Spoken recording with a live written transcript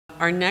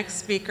Our next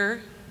speaker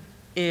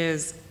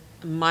is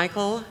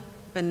Michael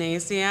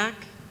Banasiak.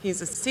 He's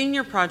a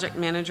senior project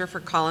manager for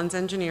Collins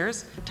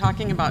Engineers,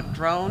 talking about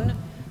drone,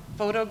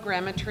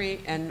 photogrammetry,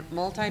 and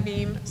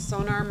multi-beam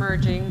sonar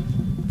merging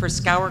for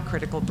Scour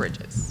critical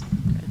bridges.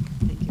 Okay.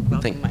 Thank you.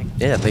 Welcome, Mike.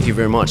 Yeah, thank you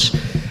very much.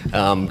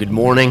 Good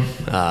morning.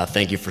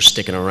 Thank you for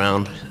sticking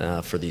around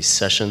for these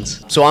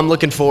sessions. So I'm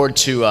looking forward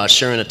to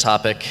sharing a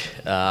topic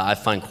I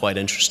find quite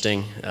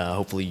interesting.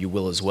 Hopefully you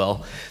will as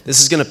well.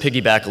 This is going to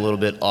piggyback a little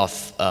bit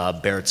off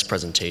Barrett's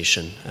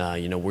presentation.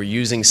 We're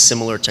using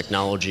similar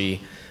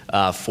technology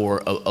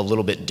for a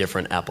little bit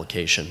different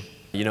application.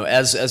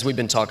 As we've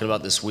been talking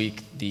about this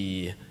week,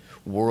 the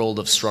world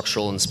of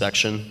structural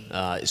inspection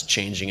is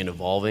changing and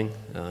evolving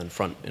in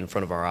front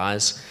of our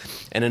eyes.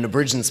 And in a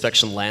bridge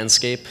inspection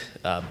landscape,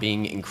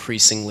 being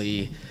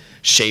increasingly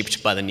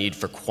shaped by the need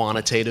for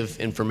quantitative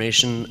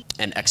information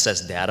and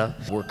excess data,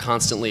 we're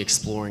constantly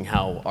exploring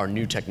how our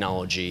new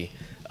technology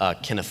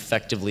can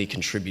effectively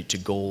contribute to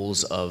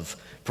goals of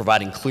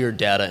providing clear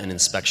data and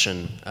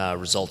inspection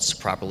results to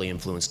properly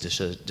influence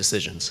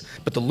decisions.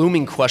 But the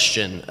looming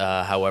question,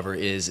 however,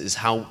 is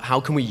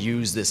how can we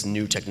use this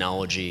new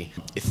technology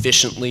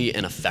efficiently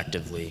and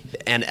effectively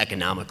and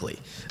economically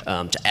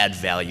to add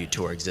value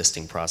to our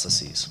existing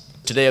processes?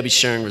 Today I'll be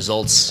sharing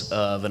results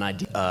of an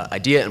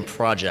idea and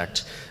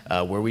project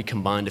where we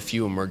combined a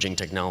few emerging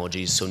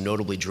technologies, so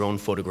notably drone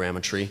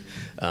photogrammetry,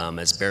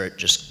 as Barrett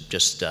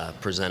just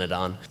presented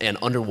on, and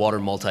underwater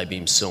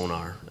multi-beam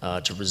sonar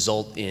to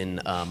result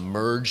in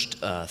merged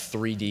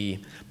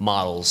 3D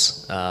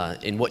models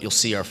in what you'll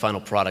see are final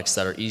products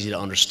that are easy to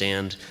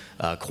understand,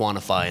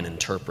 quantify, and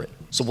interpret.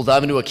 So we'll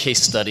dive into a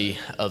case study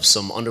of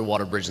some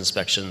underwater bridge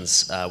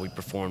inspections we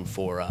performed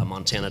for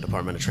Montana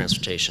Department of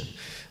Transportation.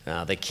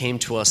 They came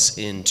to us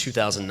in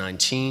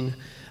 2019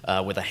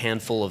 with a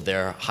handful of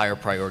their higher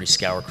priority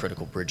Scour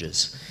critical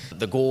bridges.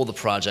 The goal of the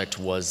project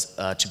was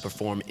to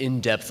perform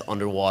in-depth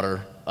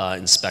underwater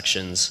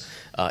inspections,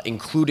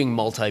 including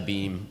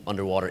multi-beam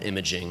underwater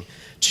imaging,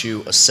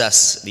 to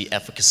assess the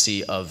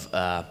efficacy of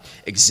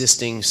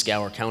existing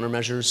Scour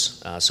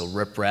countermeasures, so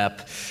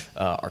riprap,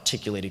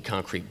 articulated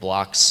concrete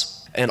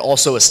blocks, and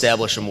also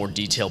establish a more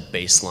detailed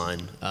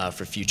baseline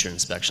for future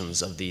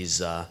inspections of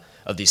these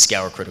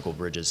Scour critical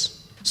bridges.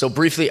 So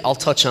briefly, I'll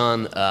touch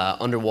on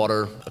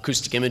underwater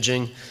acoustic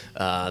imaging,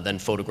 then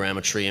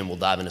photogrammetry, and we'll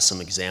dive into some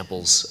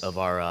examples of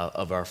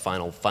our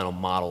final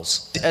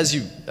models. As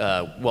you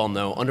well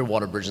know,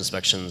 underwater bridge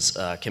inspections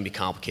can be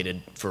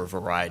complicated for a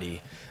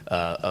variety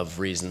of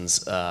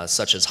reasons,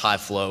 such as high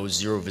flow,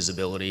 zero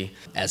visibility,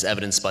 as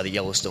evidenced by the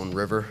Yellowstone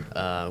River,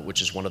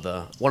 which is one of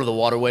the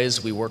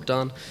waterways we worked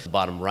on, the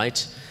bottom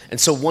right. And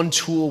so one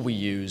tool we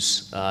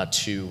use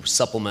to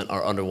supplement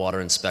our underwater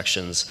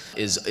inspections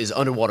is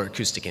underwater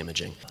acoustic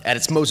imaging. At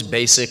its most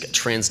basic, a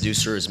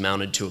transducer is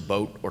mounted to a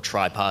boat or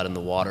tripod in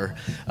the water,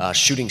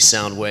 shooting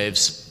sound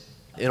waves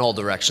in all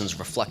directions,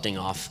 reflecting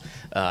off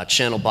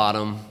channel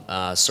bottom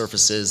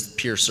surfaces,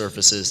 pier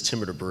surfaces,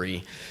 timber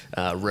debris,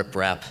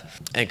 riprap,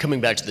 and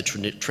coming back to the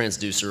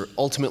transducer,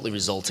 ultimately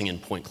resulting in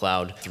point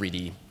cloud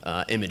 3D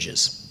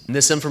images. And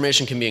this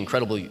information can be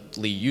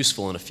incredibly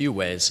useful in a few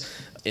ways,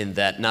 in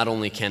that not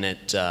only can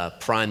it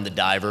prime the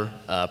diver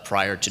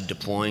prior to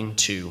deploying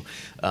to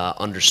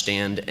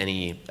understand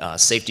any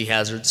safety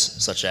hazards,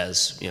 such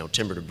as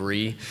timber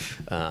debris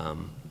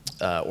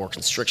or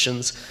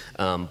constrictions,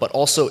 but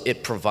also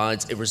it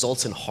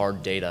results in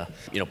hard data,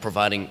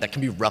 providing that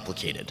can be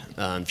replicated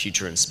in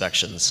future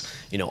inspections.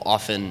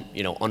 Often,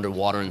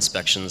 underwater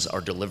inspections are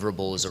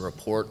deliverable as a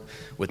report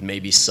with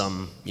maybe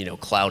some,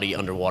 cloudy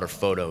underwater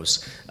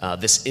photos.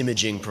 This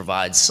imaging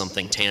provides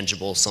something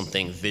tangible,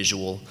 something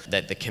visual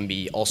that can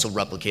be also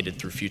replicated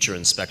through future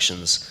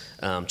inspections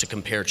to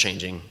compare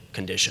changing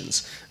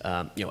conditions,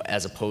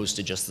 as opposed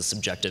to just the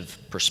subjective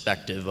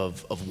perspective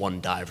of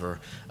one diver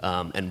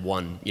and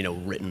one,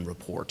 written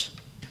report.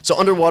 So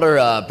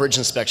underwater bridge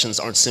inspections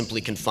aren't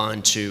simply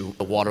confined to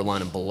the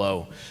waterline and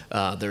below.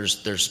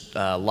 There's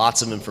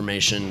lots of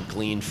information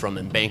gleaned from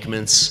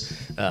embankments,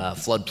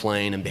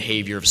 floodplain, and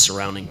behavior of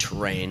surrounding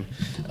terrain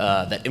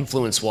that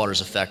influence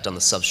water's effect on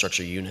the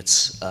substructure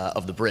units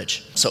of the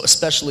bridge. So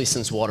especially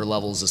since water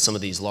levels of some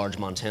of these large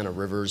Montana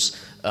rivers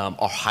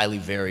are highly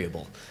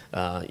variable,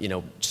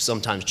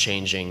 sometimes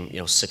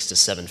changing 6 to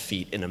 7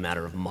 feet in a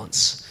matter of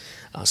months.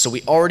 So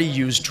we already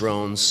use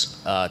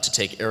drones to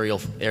take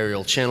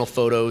aerial channel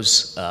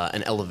photos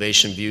and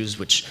elevation views,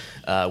 which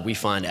we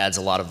find adds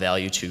a lot of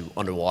value to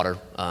underwater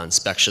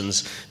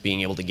inspections,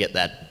 being able to get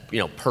that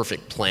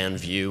perfect plan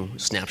view,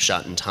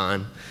 snapshot in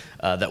time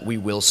that we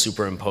will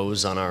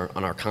superimpose on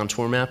our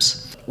contour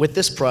maps. With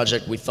this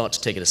project, we thought to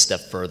take it a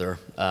step further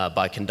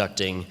by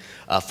conducting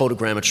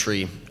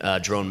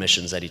photogrammetry drone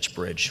missions at each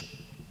bridge.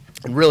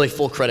 And really,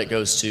 full credit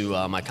goes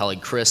to my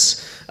colleague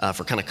Chris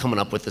for kind of coming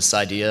up with this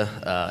idea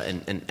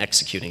and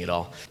executing it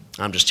all.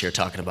 I'm just here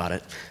talking about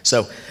it.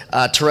 So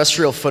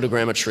terrestrial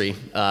photogrammetry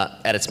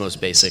at its most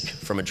basic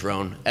from a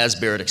drone, as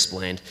Barrett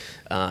explained,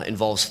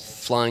 involves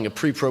flying a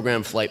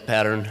pre-programmed flight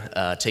pattern,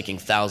 taking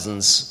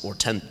thousands or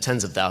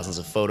tens of thousands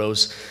of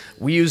photos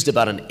We used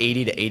about an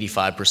 80 to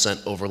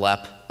 85%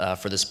 overlap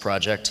for this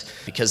project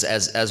because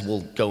as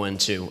we'll go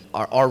into,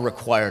 our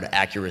required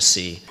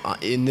accuracy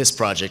in this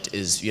project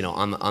is,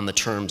 on the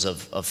terms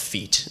of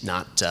feet,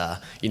 not,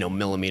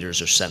 millimeters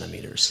or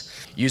centimeters.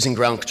 Using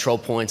ground control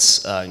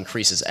points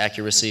increases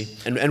accuracy.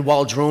 And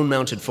while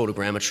drone-mounted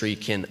photogrammetry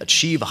can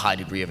achieve a high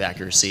degree of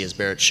accuracy, as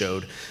Barrett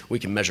showed, we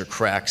can measure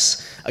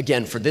cracks.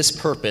 Again, for this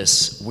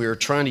purpose, we're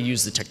trying to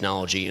use the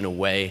technology in a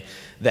way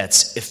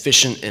that's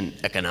efficient and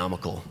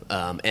economical,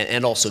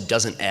 and also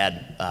doesn't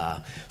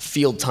add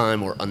field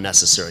time or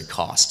unnecessary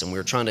cost. And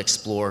we're trying to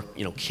explore,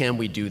 can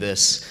we do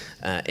this,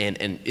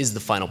 and is the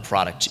final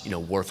product,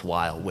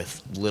 worthwhile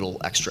with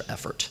little extra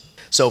effort.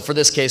 So for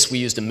this case, we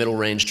used a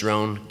middle-range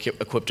drone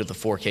equipped with a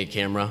 4K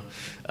camera,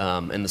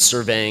 and the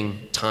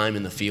surveying time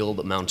in the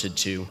field amounted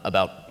to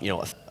about,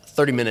 a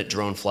 30-minute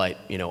drone flight,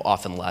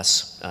 often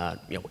less,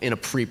 in a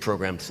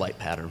pre-programmed flight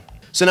pattern.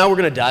 So now we're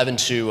going to dive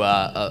into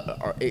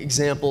our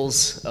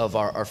examples of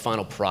our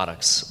final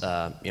products,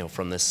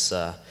 from this,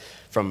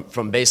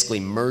 from basically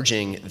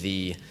merging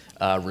the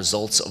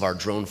results of our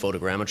drone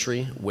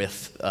photogrammetry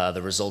with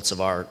the results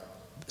of our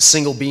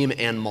single beam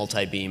and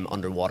multi-beam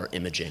underwater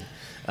imaging.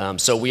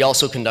 So we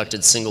also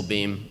conducted single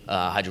beam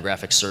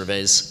hydrographic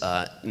surveys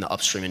in the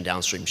upstream and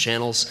downstream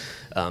channels,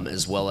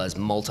 as well as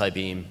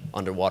multi-beam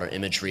underwater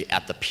imagery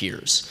at the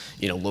piers,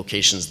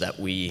 locations that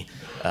we,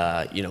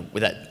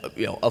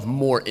 of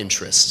more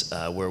interest,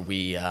 where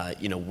we,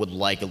 would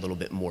like a little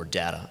bit more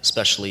data,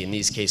 especially in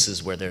these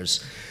cases where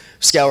there's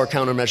scour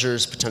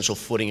countermeasures, potential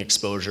footing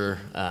exposure,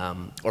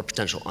 or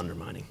potential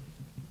undermining.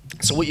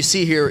 So what you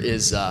see here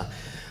is a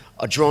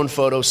drone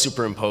photo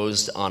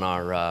superimposed on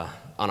our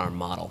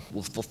model.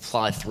 We'll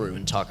fly through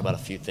and talk about a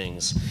few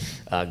things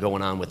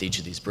going on with each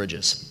of these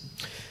bridges.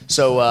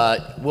 So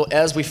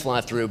as we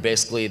fly through,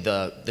 basically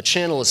the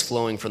channel is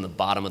flowing from the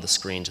bottom of the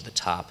screen to the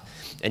top.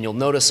 And you'll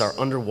notice our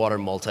underwater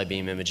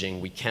multi-beam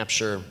imaging, we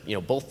capture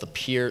both the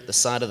pier, the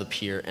side of the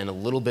pier, and a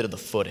little bit of the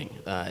footing.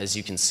 As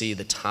you can see,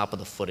 the top of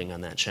the footing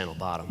on that channel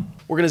bottom.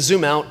 We're going to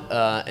zoom out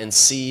and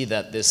see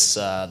that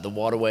the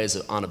waterway is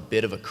on a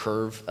bit of a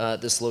curve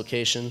at this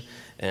location.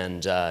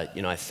 And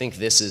I think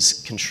this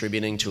is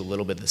contributing to a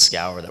little bit of the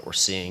scour that we're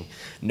seeing.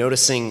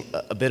 Noticing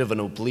a bit of an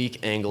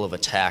oblique angle of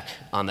attack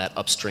on that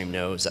upstream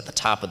nose at the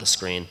top of the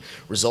screen,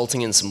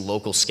 resulting in some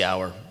local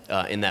scour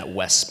in that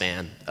west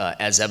span,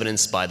 as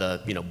evidenced by the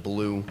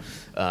blue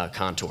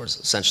contours.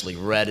 Essentially,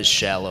 red is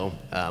shallow,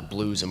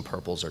 blues and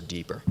purples are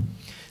deeper.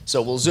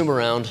 So we'll zoom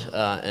around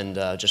and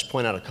just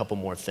point out a couple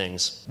more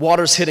things.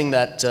 Water's hitting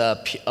that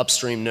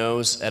upstream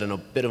nose at a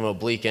bit of an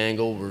oblique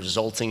angle,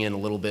 resulting in a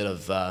little bit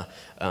of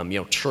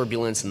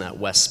turbulence in that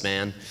west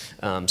span.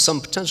 Some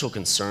potential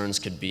concerns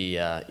could be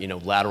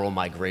lateral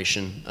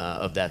migration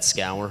of that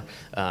scour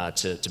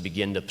to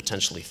begin to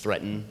potentially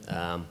threaten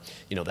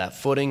that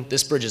footing.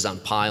 This bridge is on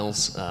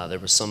piles. There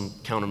were some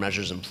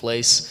countermeasures in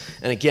place.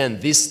 And again,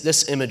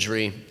 this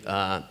imagery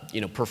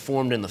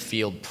performed in the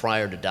field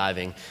prior to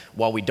diving.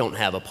 While we don't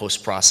have a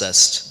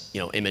post-processed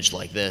image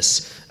like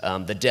this,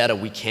 the data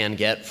we can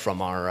get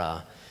from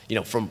our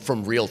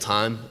from real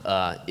time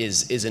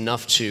is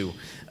enough to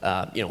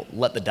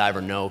let the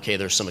diver know, okay,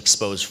 there's some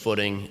exposed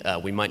footing.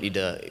 We might need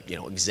to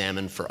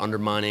examine for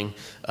undermining.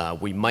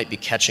 We might be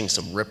catching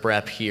some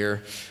riprap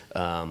here.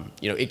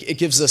 It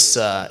gives us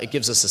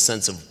a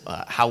sense of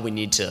how we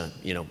need to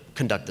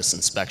conduct this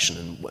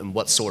inspection and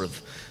what sort of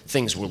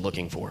things we're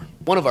looking for.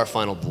 One of our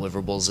final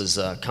deliverables is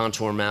a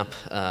contour map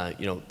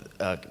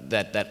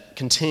that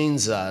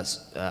contains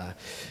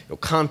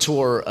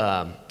contour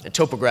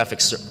topographic,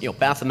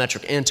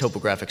 bathymetric and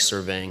topographic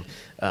surveying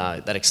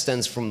that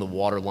extends from the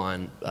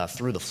waterline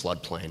through the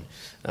floodplain.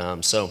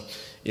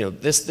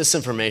 This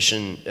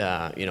information,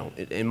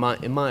 in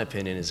my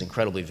opinion, is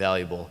incredibly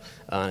valuable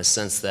in a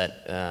sense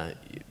that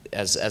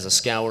as a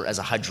scour, as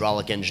a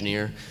hydraulic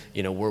engineer,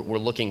 we're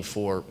looking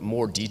for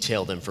more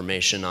detailed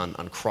information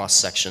on cross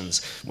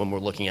sections when we're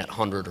looking at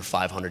 100 or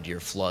 500 year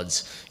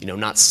floods.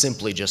 Not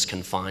simply just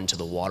confined to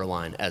the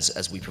waterline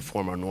as we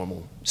perform our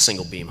normal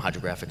single beam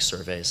hydrographic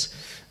surveys.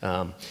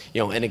 And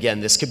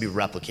again, this could be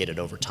replicated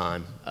over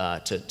time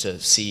to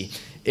see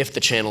if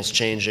the channel's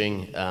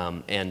changing,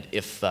 and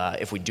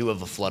if we do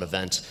have a flood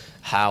event,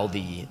 how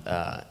the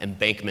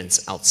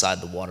embankments outside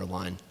the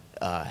waterline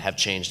have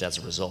changed as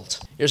a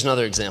result. Here's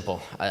another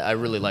example. I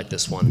really like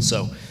this one.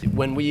 So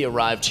when we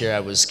arrived here,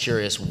 I was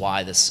curious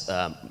why this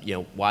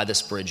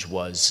bridge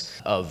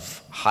was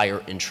of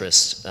higher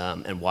interest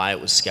and why it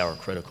was scour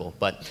critical.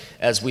 But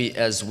as we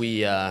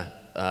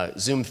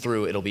zoom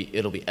through, it'll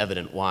be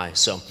evident why.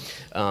 So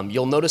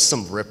you'll notice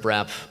some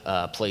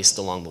riprap placed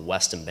along the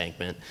west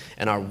embankment,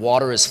 and our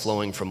water is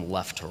flowing from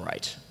left to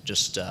right.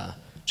 Just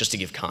to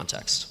give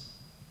context.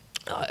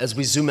 As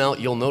we zoom out,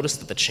 you'll notice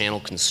that the channel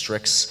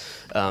constricts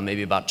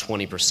maybe about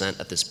 20%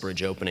 at this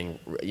bridge opening,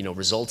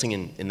 resulting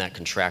in that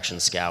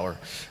contraction scour.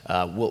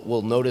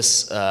 We'll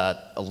notice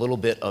a little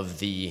bit of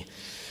the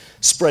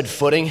spread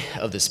footing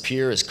of this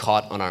pier is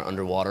caught on our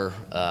underwater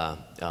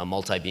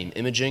multi-beam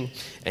imaging,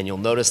 and you'll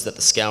notice that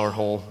the scour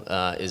hole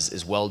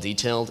is well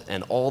detailed,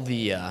 and all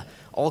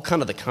all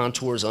kind of the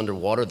contours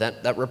underwater,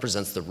 that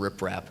represents the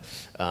riprap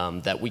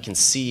that we can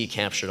see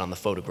captured on the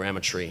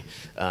photogrammetry,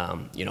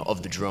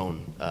 of the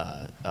drone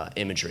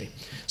imagery.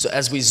 So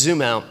as we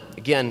zoom out,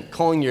 again,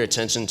 calling your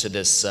attention to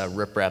this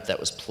riprap that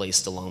was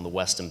placed along the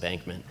west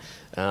embankment.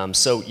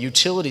 So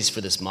utilities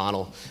for this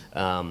model,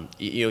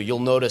 you'll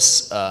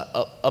notice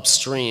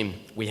upstream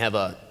we have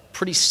a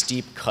pretty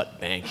steep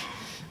cut bank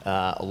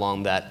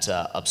along that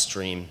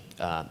upstream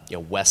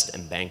west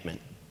embankment.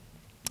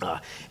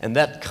 And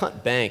that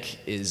cut bank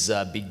is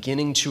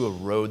beginning to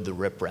erode the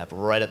riprap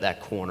right at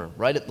that corner,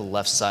 right at the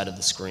left side of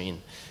the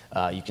screen.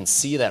 You can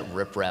see that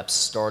riprap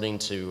starting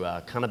to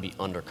kind of be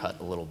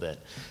undercut a little bit.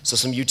 So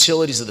some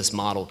utilities of this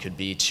model could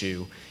be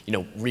to,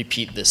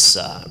 repeat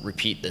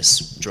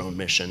this drone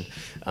mission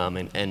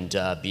and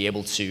be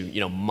able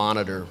to,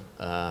 monitor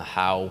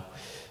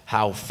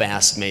how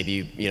fast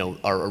maybe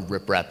our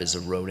riprap is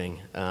eroding.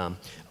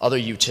 Other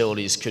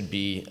utilities could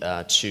be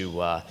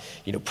to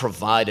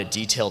provide a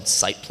detailed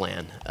site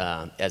plan.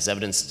 As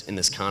evidenced in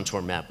this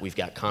contour map, we've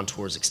got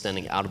contours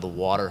extending out of the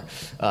water.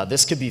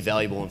 This could be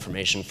valuable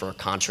information for a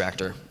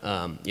contractor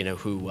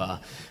who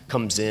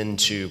comes in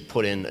to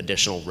put in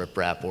additional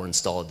riprap or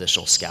install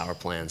additional scour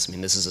plans. I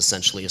mean, this is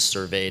essentially a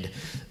surveyed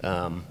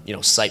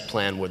site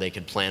plan where they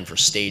could plan for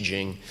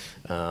staging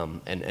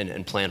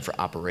and plan for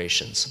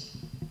operations.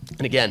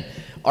 And again,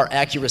 our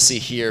accuracy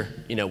here,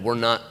 we're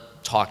not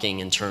talking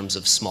in terms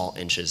of small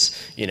inches.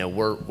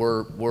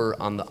 We're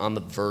on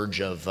the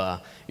verge of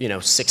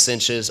 6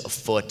 inches, a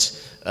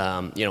foot.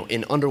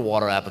 In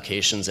underwater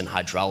applications in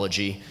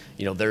hydrology,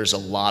 there's a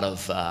lot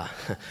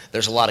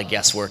of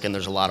guesswork and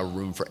there's a lot of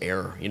room for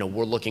error.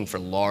 We're looking for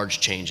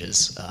large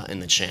changes in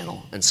the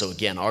channel. And so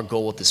again, our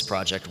goal with this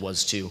project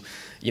was to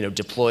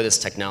deploy this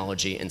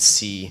technology and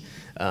see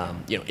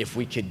if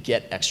we could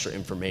get extra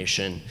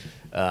information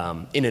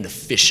in an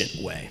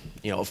efficient way.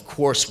 Of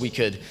course, we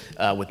could,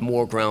 with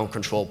more ground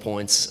control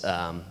points,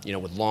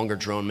 with longer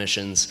drone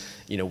missions,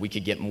 we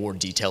could get more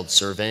detailed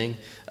surveying.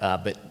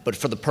 But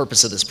for the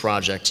purpose of this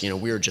project,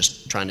 we were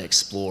just trying to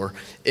explore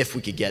if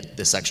we could get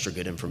this extra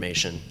good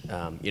information,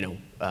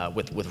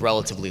 with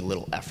relatively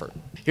little effort.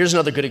 Here's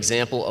another good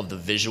example of the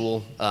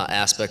visual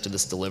aspect of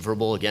this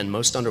deliverable. Again,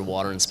 most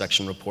underwater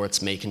inspection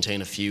reports may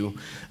contain a few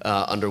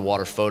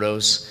underwater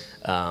photos,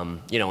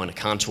 in a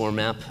contour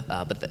map,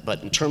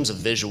 but in terms of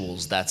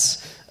visuals,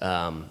 that's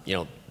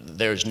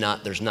there's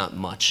not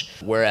much.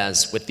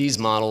 Whereas with these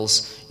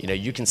models,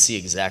 you can see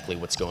exactly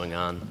what's going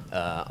on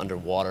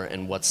underwater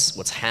and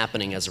what's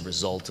happening as a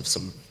result of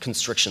some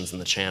constrictions in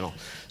the channel.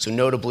 So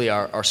notably,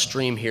 our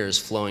stream here is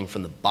flowing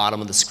from the bottom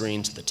of the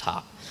screen to the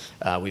top.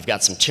 We've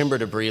got some timber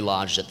debris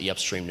lodged at the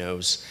upstream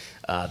nose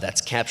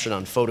that's captured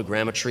on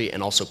photogrammetry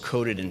and also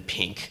coded in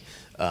pink.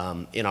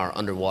 In our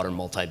underwater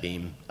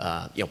multi-beam,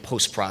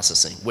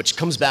 post-processing, which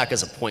comes back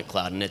as a point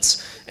cloud, and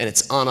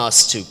it's on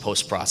us to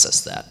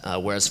post-process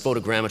that. Whereas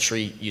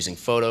photogrammetry using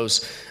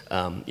photos,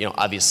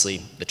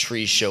 obviously the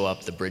trees show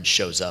up, the bridge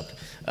shows up.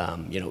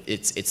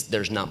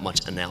 There's not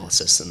much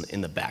analysis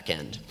in the back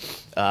end.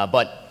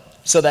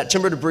 So that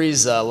timber debris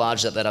is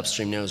lodged at that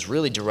upstream nose,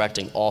 really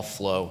directing all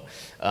flow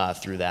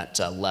through that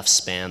left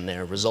span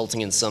there,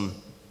 resulting in some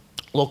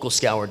local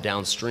scour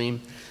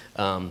downstream.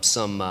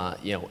 Some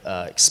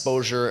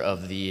exposure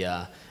of the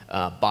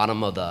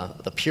bottom of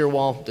the pier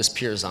wall. This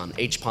pier is on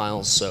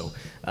H-piles, so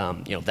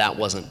that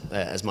wasn't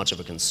as much of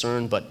a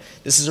concern. But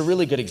this is a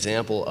really good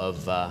example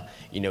of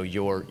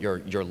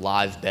your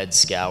live bed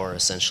scour,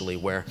 essentially,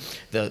 where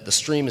the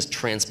stream is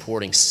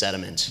transporting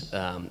sediment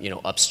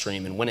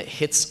upstream, and when it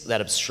hits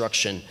that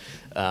obstruction,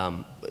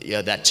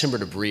 that timber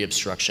debris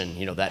obstruction,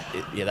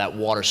 that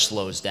water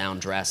slows down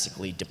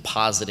drastically,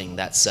 depositing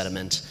that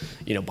sediment,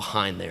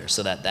 behind there.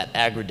 So that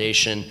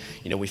aggradation,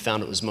 we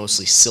found it was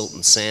mostly silt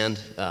and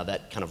sand,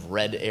 that kind of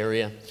red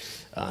area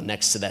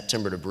next to that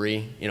timber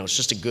debris. It's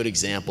just a good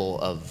example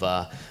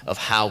of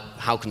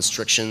how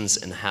constrictions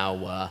and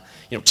how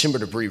timber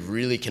debris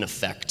really can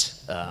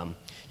affect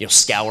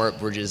scour at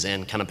bridges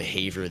and kind of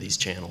behavior of these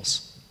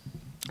channels.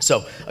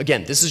 So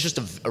again, this is just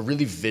a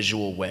really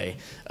visual way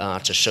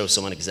to show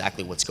someone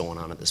exactly what's going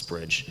on at this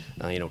bridge.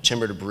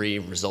 Timber debris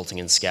resulting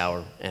in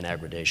scour and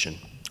aggradation.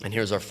 And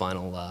here's our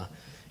final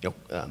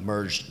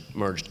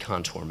merged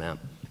contour map.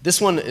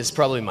 This one is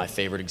probably my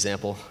favorite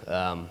example.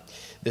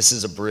 This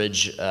is a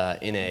bridge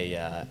in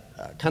a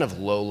kind of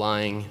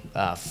low-lying,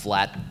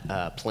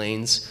 flat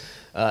plains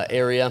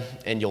area,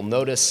 and you'll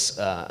notice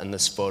in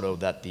this photo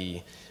that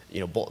the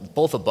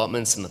both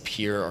abutments and the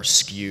pier are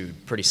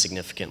skewed pretty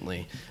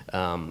significantly.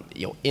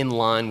 In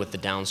line with the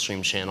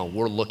downstream channel,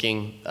 we're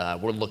looking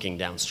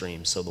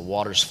downstream, so the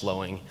water's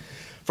flowing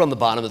from the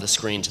bottom of the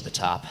screen to the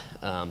top.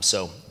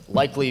 So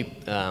likely,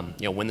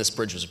 when this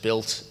bridge was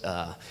built,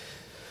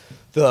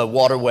 the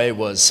waterway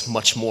was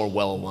much more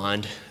well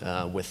aligned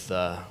with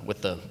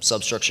the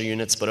substructure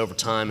units, but over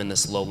time in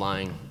this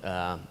low-lying,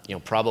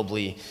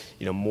 probably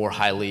more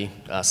highly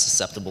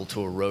susceptible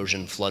to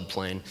erosion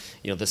floodplain,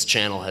 this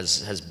channel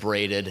has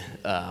braided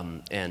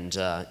and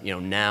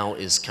now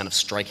is kind of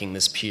striking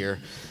this pier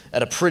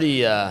at a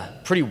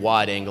pretty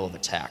wide angle of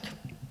attack.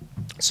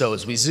 So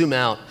as we zoom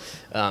out,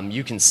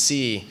 you can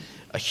see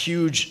a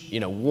huge,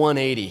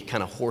 180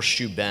 kind of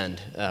horseshoe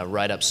bend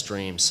right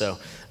upstream. So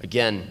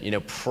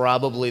again,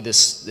 probably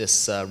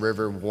this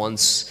river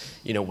once,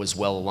 was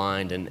well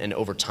aligned and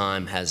over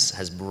time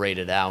has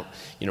braided out,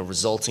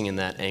 resulting in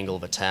that angle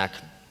of attack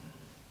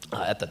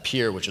at the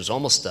pier, which was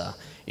almost,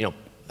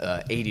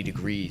 80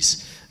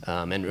 degrees.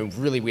 And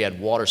really we had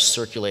water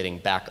circulating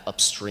back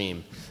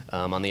upstream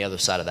on the other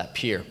side of that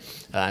pier.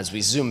 As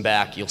we zoom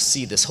back, you'll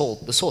see this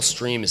whole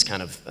stream is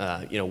kind of,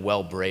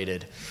 well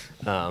braided.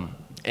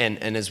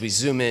 And as we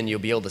zoom in, you'll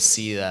be able to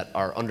see that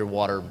our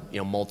underwater,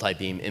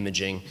 multi-beam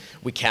imaging,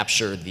 we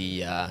capture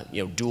the,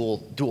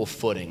 dual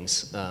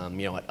footings,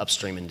 at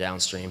upstream and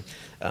downstream,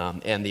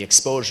 and the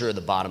exposure at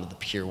the bottom of the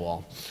pier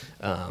wall,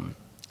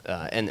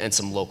 and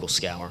some local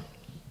scour.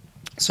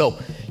 So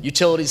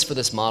utilities for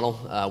this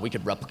model, we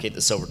could replicate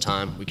this over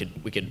time. We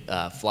could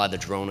fly the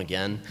drone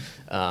again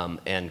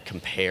and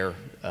compare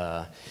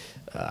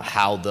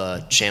how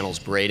the channel's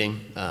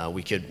braiding.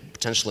 We could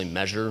potentially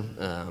measure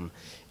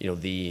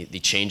the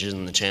changes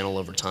in the channel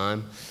over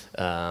time.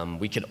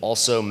 We could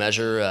also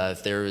measure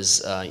if there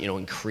is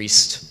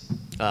increased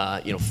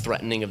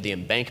threatening of the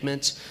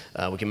embankment.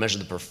 We can measure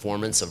the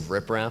performance of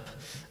riprap.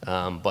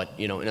 But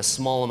in a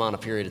small amount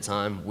of period of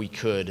time, we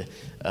could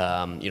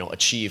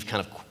achieve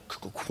kind of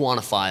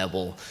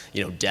quantifiable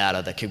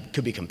data that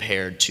could be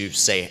compared to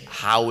say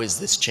how is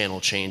this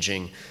channel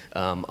changing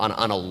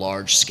on a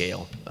large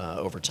scale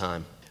over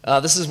time.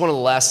 This is one of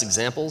the last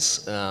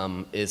examples.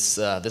 This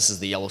is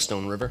the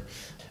Yellowstone River.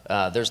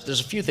 There's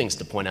a few things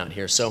to point out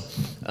here. So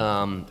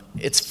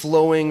it's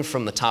flowing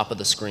from the top of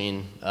the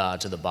screen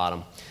to the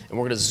bottom, and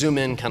we're going to zoom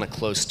in kind of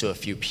close to a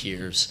few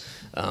piers.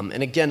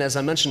 And again, as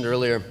I mentioned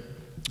earlier,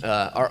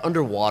 our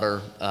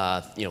underwater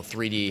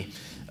 3D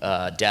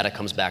data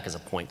comes back as a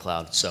point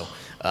cloud. So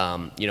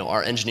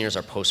our engineers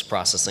are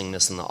post-processing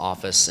this in the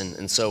office,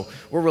 and so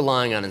we're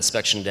relying on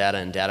inspection data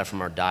and data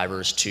from our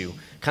divers to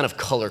kind of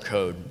color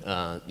code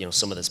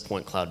some of this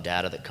point cloud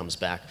data that comes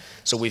back.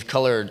 So we've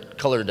colored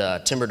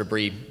timber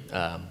debris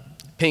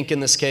pink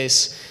in this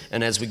case,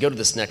 and as we go to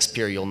this next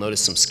pier, you'll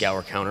notice some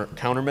scour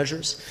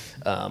countermeasures,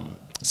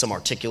 some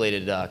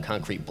articulated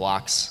concrete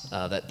blocks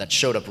that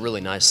showed up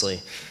really nicely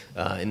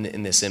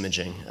in this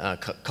imaging,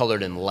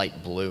 colored in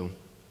light blue.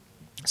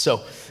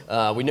 So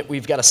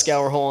we've got a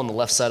scour hole on the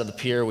left side of the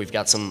pier. We've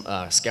got some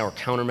scour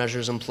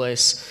countermeasures in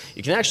place.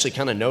 You can actually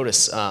kind of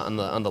notice on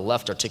the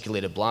left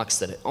articulated blocks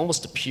that it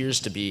almost appears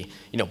to be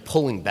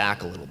pulling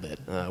back a little bit,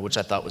 which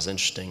I thought was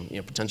interesting,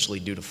 potentially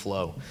due to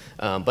flow.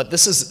 But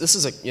this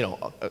is a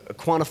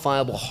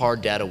quantifiable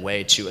hard data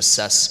way to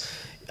assess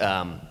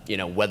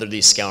whether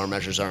these scour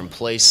measures are in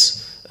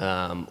place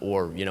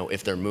or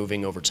if they're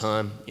moving over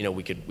time.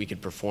 We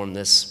could perform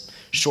this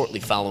shortly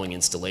following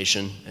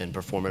installation and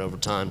perform it over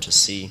time to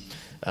see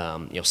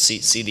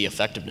the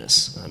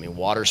effectiveness. I mean,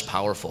 water's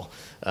powerful.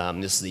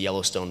 This is the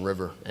Yellowstone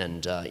River,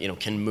 and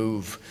can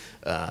move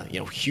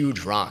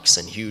huge rocks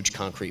and huge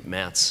concrete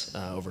mats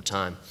over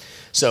time.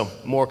 So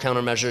more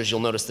countermeasures.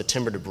 You'll notice the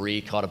timber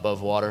debris caught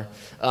above water.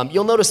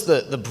 You'll notice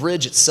the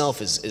bridge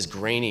itself is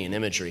grainy in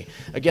imagery.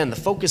 Again, the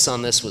focus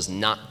on this was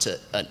not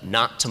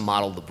to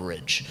model the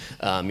bridge.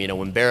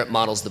 When Barrett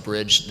models the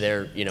bridge,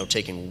 they're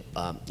taking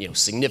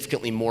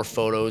significantly more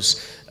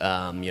photos,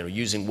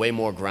 using way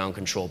more ground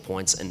control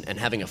points and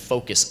having a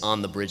focus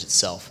on the bridge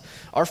itself.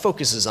 Our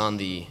focus is on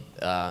the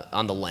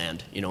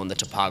land, on the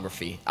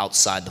topography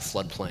outside the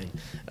floodplain.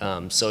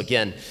 So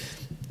again,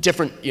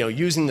 different,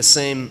 using the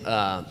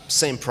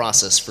same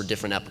process for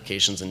different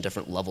applications and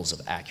different levels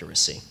of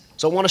accuracy.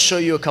 So I want to show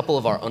you a couple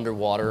of our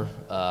underwater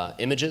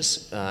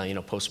images,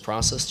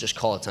 post-process. Just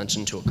call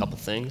attention to a couple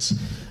things.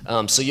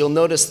 So you'll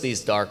notice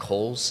these dark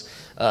holes.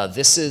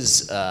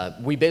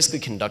 We basically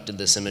conducted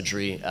this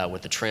imagery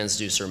with the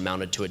transducer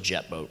mounted to a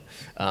jet boat.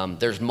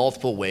 There's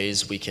multiple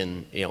ways we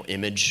can,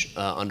 image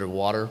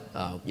underwater.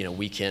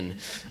 We can,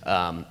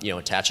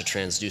 attach a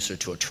transducer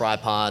to a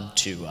tripod,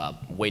 to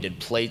weighted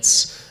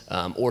plates,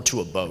 or to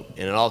a boat,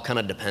 and it all kind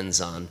of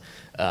depends on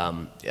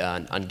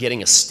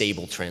getting a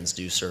stable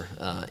transducer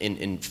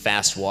in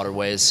fast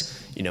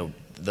waterways.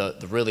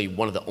 Really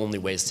one of the only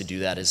ways to do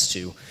that is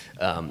to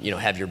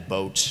have your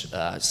boat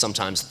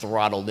sometimes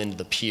throttled into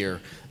the pier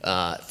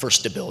for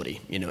stability,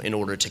 in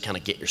order to kind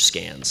of get your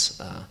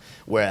scans.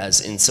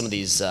 Whereas in some of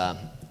these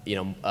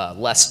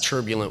less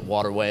turbulent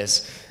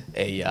waterways,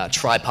 a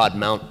tripod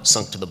mount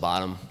sunk to the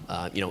bottom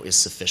is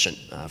sufficient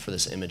for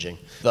this imaging.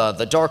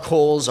 The dark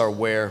holes are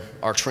where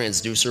our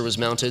transducer was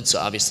mounted, so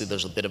obviously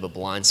there's a bit of a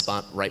blind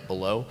spot right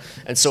below,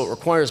 and so it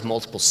requires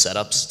multiple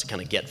setups to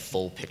kind of get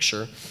full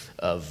picture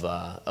of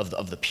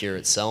the pier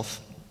itself.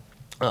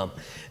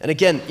 And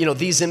again,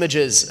 these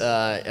images,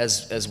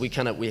 as we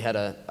had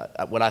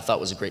what I thought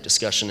was a great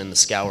discussion in the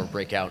Scour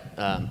breakout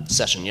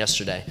session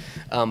yesterday.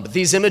 But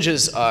these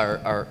images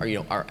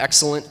are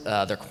excellent.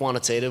 They're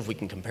quantitative. We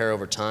can compare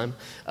over time.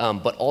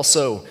 But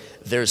also,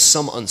 there's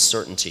some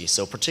uncertainty.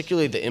 So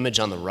particularly the image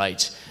on the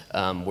right,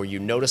 where you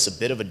notice a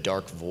bit of a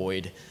dark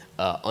void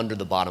under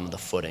the bottom of the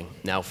footing.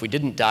 Now, if we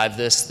didn't dive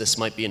this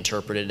might be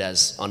interpreted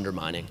as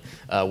undermining,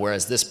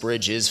 whereas this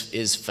bridge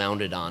is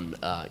founded on,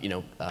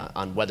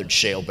 on weathered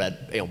shale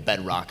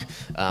bedrock.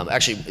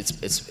 Actually,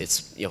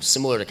 it's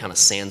similar to kind of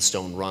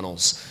sandstone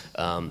runnels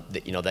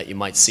that you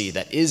might see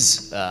that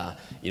is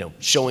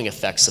showing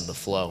effects of the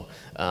flow.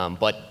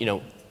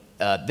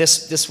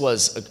 This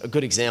was a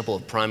good example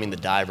of priming the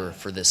diver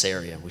for this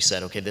area. We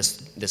said, okay,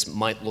 this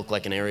might look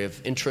like an area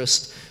of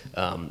interest.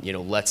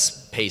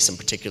 Let's pay some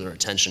particular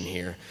attention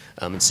here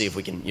and see if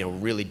we can,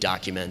 really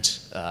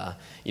document,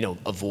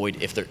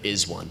 avoid if there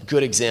is one.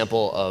 Good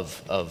example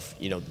of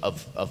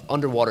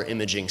underwater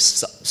imaging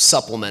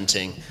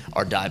supplementing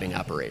our diving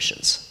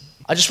operations.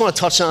 I just want to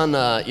touch on,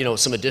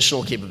 some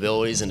additional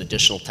capabilities and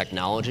additional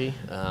technology.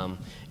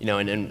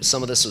 And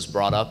some of this was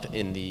brought up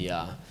in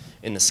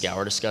the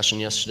Scour discussion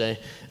yesterday.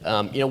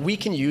 We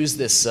can use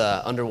this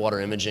underwater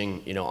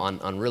imaging,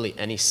 on really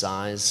any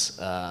size,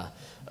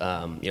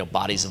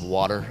 bodies of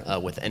water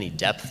with any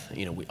depth.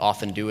 We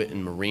often do it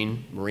in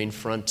marine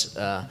front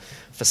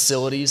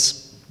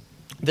facilities.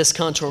 This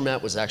contour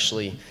map was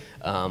actually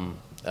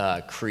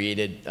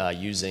created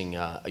using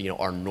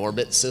our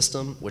Norbit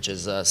system, which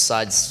is a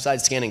side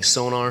scanning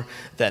sonar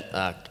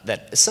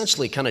that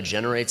essentially kind of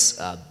generates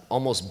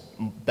almost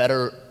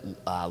better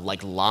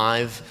like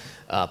live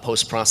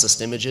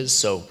post-processed images.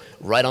 So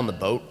right on the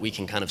boat, we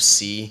can kind of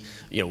see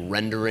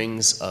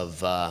renderings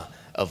of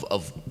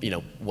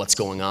what's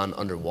going on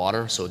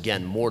underwater. So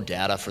again, more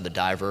data for the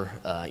diver,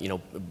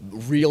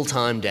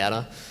 real-time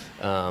data,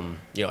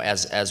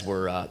 as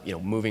we're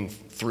moving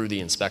through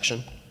the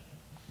inspection.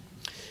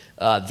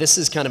 This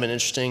is kind of an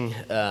interesting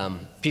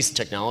piece of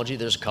technology.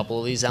 There's a couple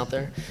of these out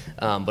there,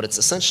 but it's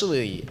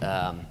essentially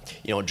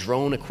a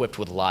drone equipped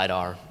with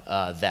LiDAR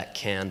that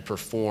can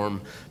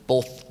perform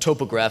both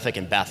topographic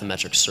and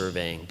bathymetric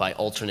surveying by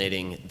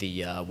alternating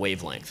the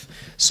wavelength.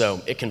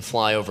 So it can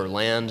fly over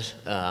land,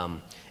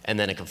 and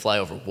then it can fly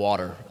over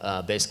water,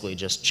 basically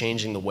just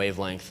changing the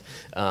wavelength,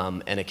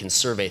 and it can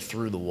survey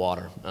through the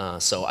water.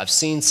 So I've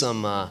seen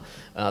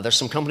there's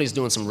some companies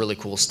doing some really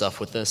cool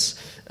stuff with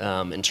this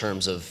in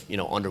terms of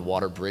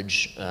underwater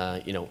bridge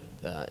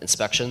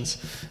inspections.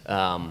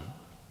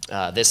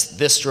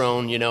 This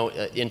drone,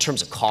 in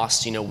terms of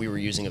cost, we were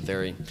using a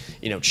very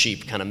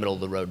cheap kind of middle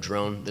of the road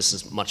drone. This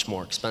is much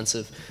more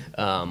expensive,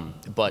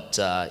 but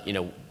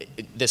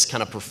this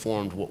kind of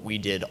performed what we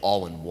did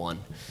all in one.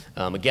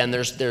 Again,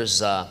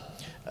 there's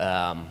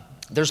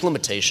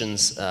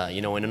limitations.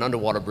 In an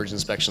underwater bridge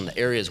inspection, the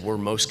areas we're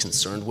most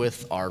concerned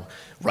with are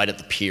right at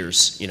the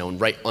piers,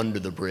 and right under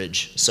the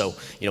bridge. So,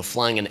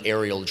 flying an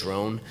aerial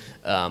drone,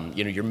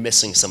 you're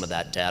missing some of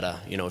that data,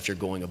 if you're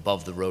going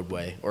above the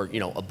roadway or,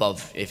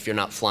 above, if you're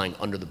not flying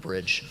under the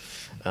bridge.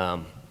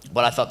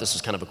 But I thought this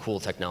was kind of a cool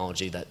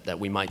technology that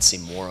we might see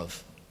more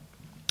of.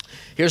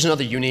 Here's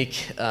another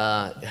unique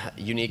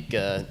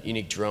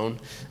drone.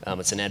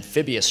 It's an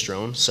amphibious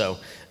drone, so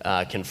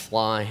can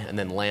fly and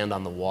then land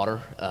on the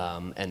water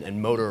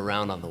and motor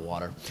around on the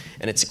water.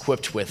 And it's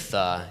equipped with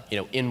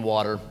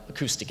in-water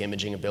acoustic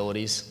imaging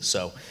abilities.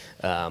 So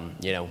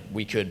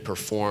we could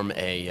perform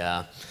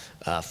a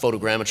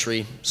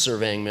photogrammetry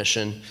surveying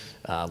mission,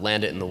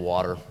 land it in the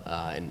water,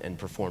 and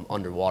perform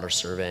underwater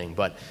surveying.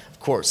 But of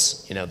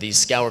course, these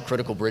Scour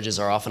critical bridges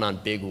are often on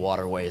big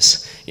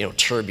waterways,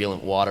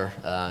 turbulent water,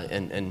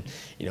 and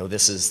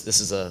this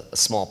is a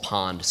small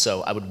pond.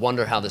 So I would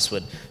wonder how this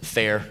would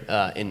fare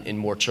in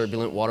more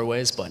turbulent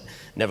waterways. But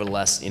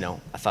nevertheless,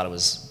 I thought it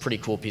was a pretty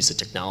cool piece of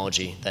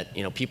technology that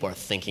people are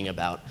thinking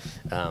about,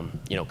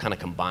 kind of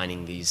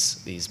combining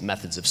these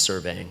methods of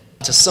surveying.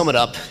 To sum it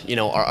up,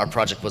 our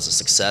project was a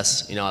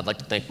success. I'd like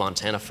to thank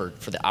Montana for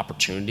the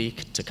opportunity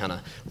to kind of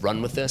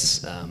run with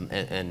this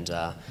and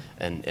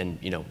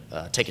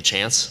take a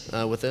chance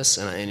with this.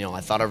 And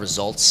I thought our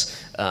results,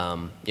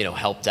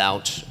 helped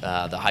out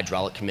the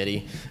hydraulic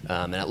committee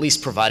and at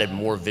least provided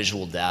more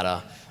visual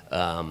data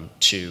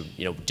to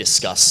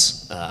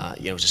discuss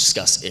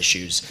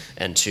issues,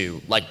 and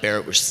to, like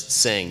Barrett was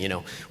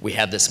saying, we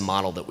have this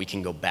model that we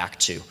can go back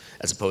to,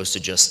 as opposed to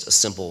just a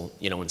simple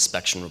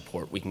inspection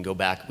report. We can go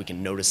back, we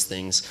can notice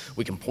things,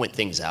 we can point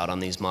things out on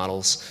these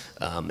models,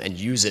 and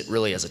use it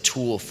really as a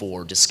tool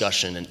for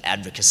discussion and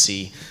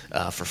advocacy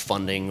for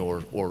funding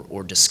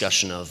or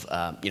discussion of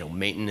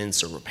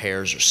maintenance or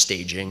repairs or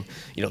staging.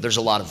 There's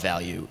a lot of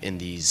value in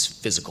these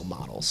physical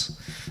models.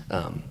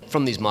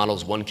 From these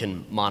models, one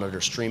can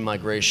monitor stream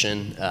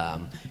migration,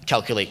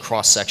 calculate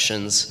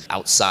cross-sections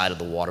outside of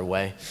the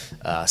waterway,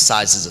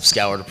 sizes of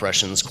scour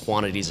depressions,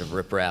 quantities of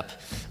riprap,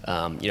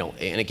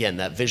 and again,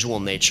 that visual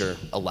nature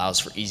allows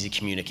for easy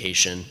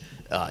communication,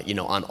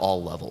 on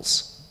all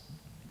levels.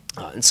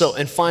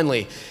 And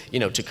finally,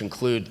 to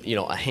conclude,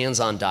 a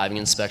hands-on diving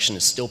inspection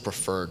is still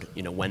preferred,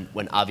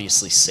 when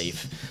obviously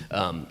safe.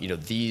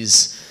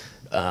 These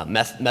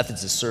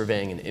methods of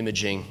surveying and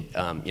imaging,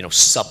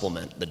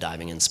 supplement the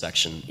diving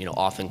inspection,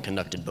 often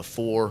conducted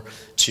before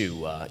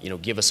to,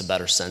 give us a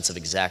better sense of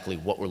exactly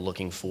what we're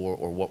looking for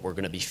or what we're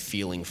going to be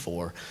feeling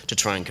for to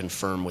try and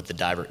confirm with the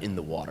diver in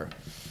the water.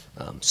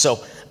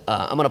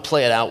 I'm going to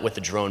play it out with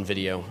the drone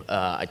video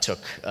I took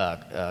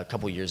a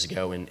couple years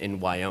ago in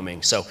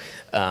Wyoming. So,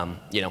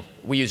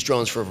 we use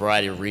drones for a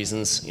variety of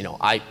reasons.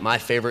 My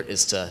favorite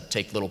is to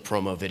take little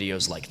promo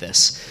videos like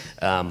this.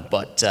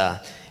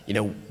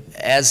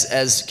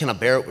 As kind of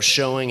Barrett was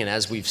showing, and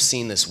as we've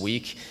seen this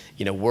week,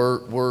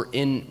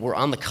 we're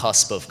on the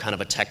cusp of kind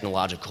of a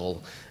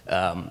technological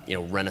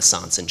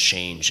renaissance and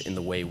change in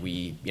the way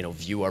we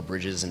view our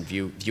bridges and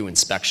view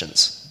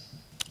inspections.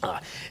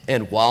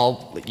 And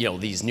while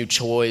these new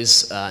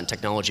toys and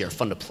technology are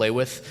fun to play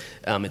with,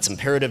 it's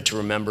imperative to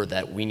remember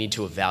that we need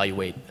to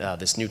evaluate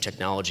this new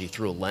technology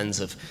through a lens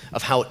of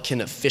how it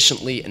can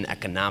efficiently and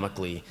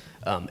economically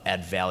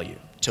add value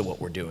to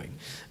what we're doing.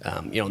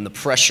 And the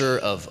pressure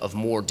of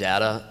more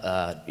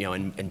data,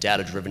 and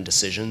data-driven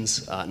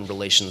decisions in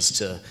relations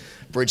to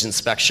bridge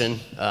inspection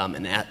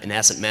and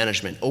asset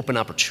management open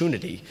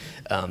opportunity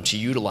to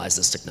utilize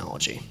this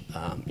technology,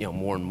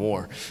 more and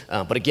more.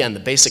 But again, the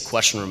basic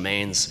question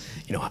remains,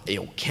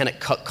 can it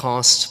cut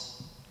costs?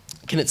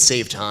 Can it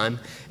save time?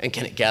 And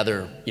can it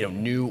gather,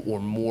 new or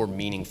more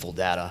meaningful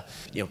data,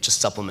 to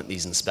supplement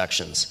these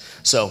inspections?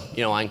 So,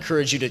 I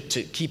encourage you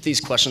to keep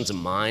these questions in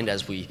mind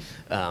as we,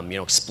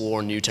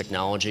 explore new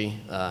technology,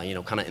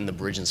 kind of in the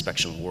bridge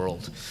inspection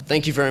world.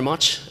 Thank you very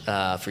much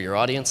for your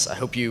audience. I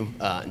hope you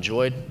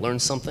enjoyed,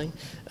 learned something.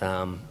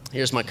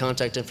 Here's my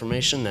contact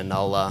information, and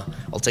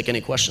I'll take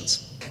any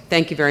questions.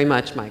 Thank you very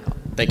much, Michael.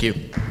 Thank you.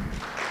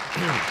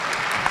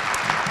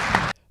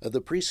 The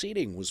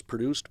preceding was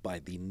produced by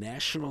the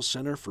National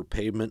Center for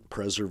Pavement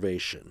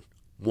Preservation.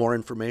 More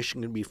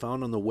information can be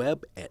found on the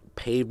web at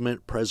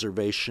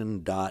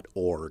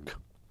pavementpreservation.org.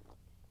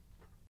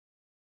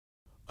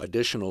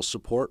 Additional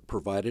support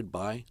provided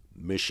by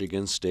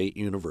Michigan State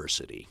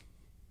University.